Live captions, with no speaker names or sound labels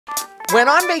When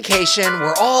on vacation,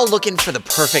 we're all looking for the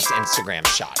perfect Instagram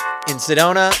shot. In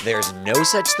Sedona, there's no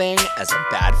such thing as a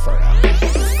bad photo.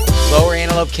 Lower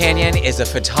Antelope Canyon is a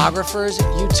photographer's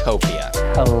utopia.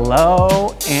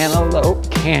 Hello,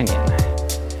 Antelope Canyon.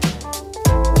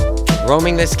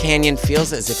 Roaming this canyon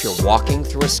feels as if you're walking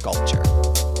through a sculpture.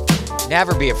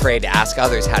 Never be afraid to ask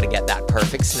others how to get that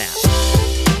perfect snap.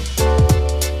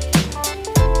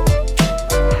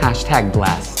 Hashtag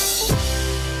blessed.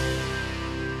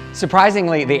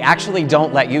 Surprisingly, they actually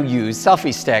don't let you use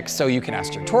selfie sticks, so you can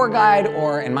ask your tour guide,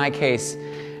 or in my case,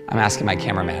 I'm asking my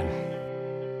cameraman.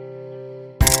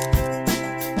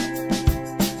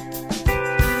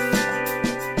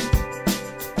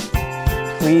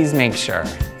 Please make sure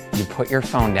you put your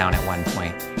phone down at one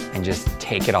point and just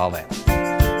take it all in.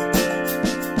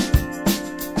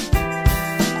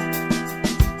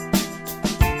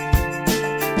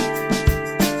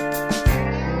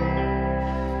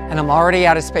 And I'm already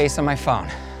out of space on my phone.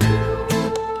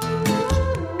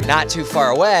 Not too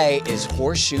far away is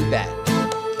Horseshoe Bend.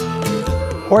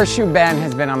 Horseshoe Bend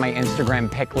has been on my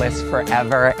Instagram pick list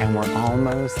forever, and we're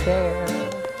almost there.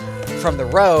 From the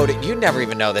road, you'd never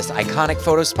even know this iconic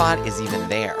photo spot is even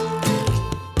there.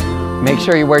 Make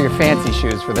sure you wear your fancy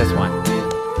shoes for this one.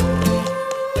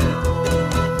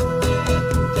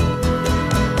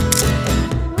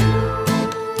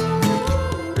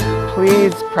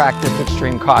 Please practice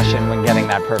extreme caution when getting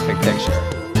that perfect picture.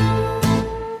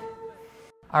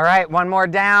 All right, one more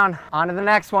down. On to the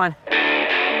next one.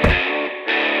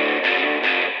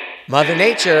 Mother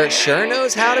Nature sure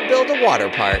knows how to build a water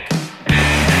park.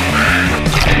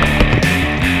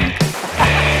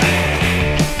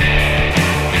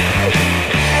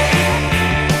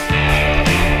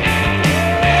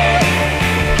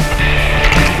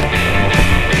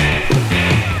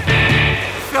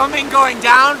 Filming going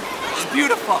down is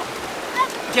beautiful.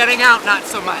 Getting out, not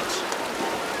so much.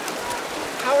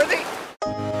 How are they?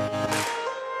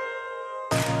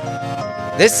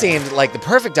 This seemed like the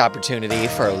perfect opportunity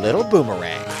for a little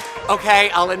boomerang. Okay,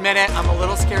 I'll admit it, I'm a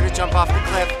little scared to jump off the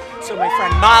cliff, so my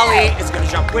friend Molly is gonna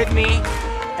jump with me,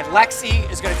 and Lexi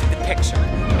is gonna take the picture.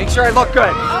 Make sure I look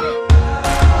good.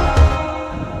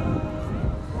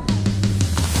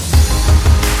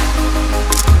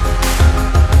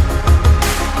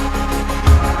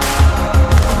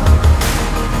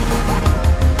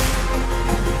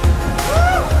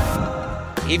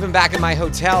 Even back in my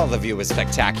hotel, the view was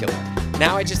spectacular.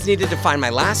 Now I just needed to find my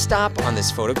last stop on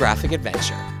this photographic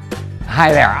adventure.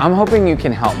 Hi there, I'm hoping you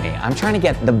can help me. I'm trying to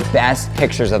get the best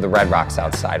pictures of the Red Rocks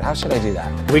outside. How should I do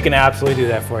that? We can absolutely do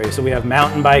that for you. So we have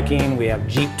mountain biking, we have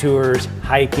Jeep tours,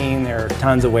 hiking. There are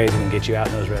tons of ways we can get you out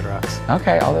in those Red Rocks.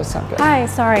 Okay, all those sound good. Hi,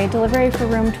 sorry, delivery for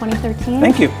room 2013?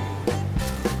 Thank you.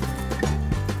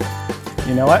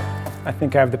 You know what? I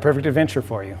think I have the perfect adventure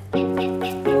for you.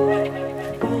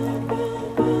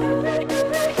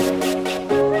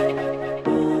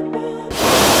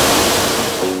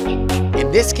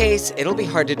 In this case, it'll be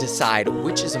hard to decide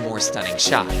which is a more stunning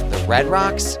shot, the Red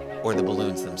Rocks or the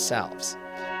balloons themselves.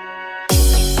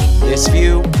 This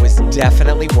view was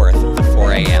definitely worth the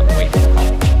 4 a.m. wake-up call.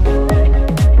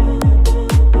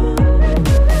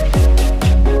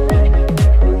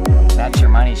 That's your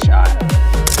money shot.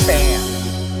 Bam!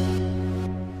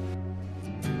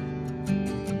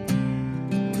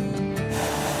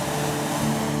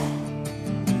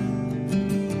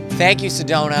 Thank you,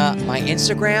 Sedona. My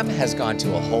Instagram has gone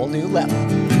to a whole new level.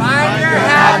 Find your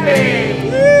happy!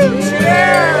 Woo!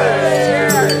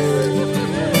 Cheers!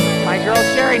 My girl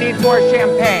Sherry needs more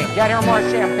champagne. Get her more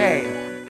champagne.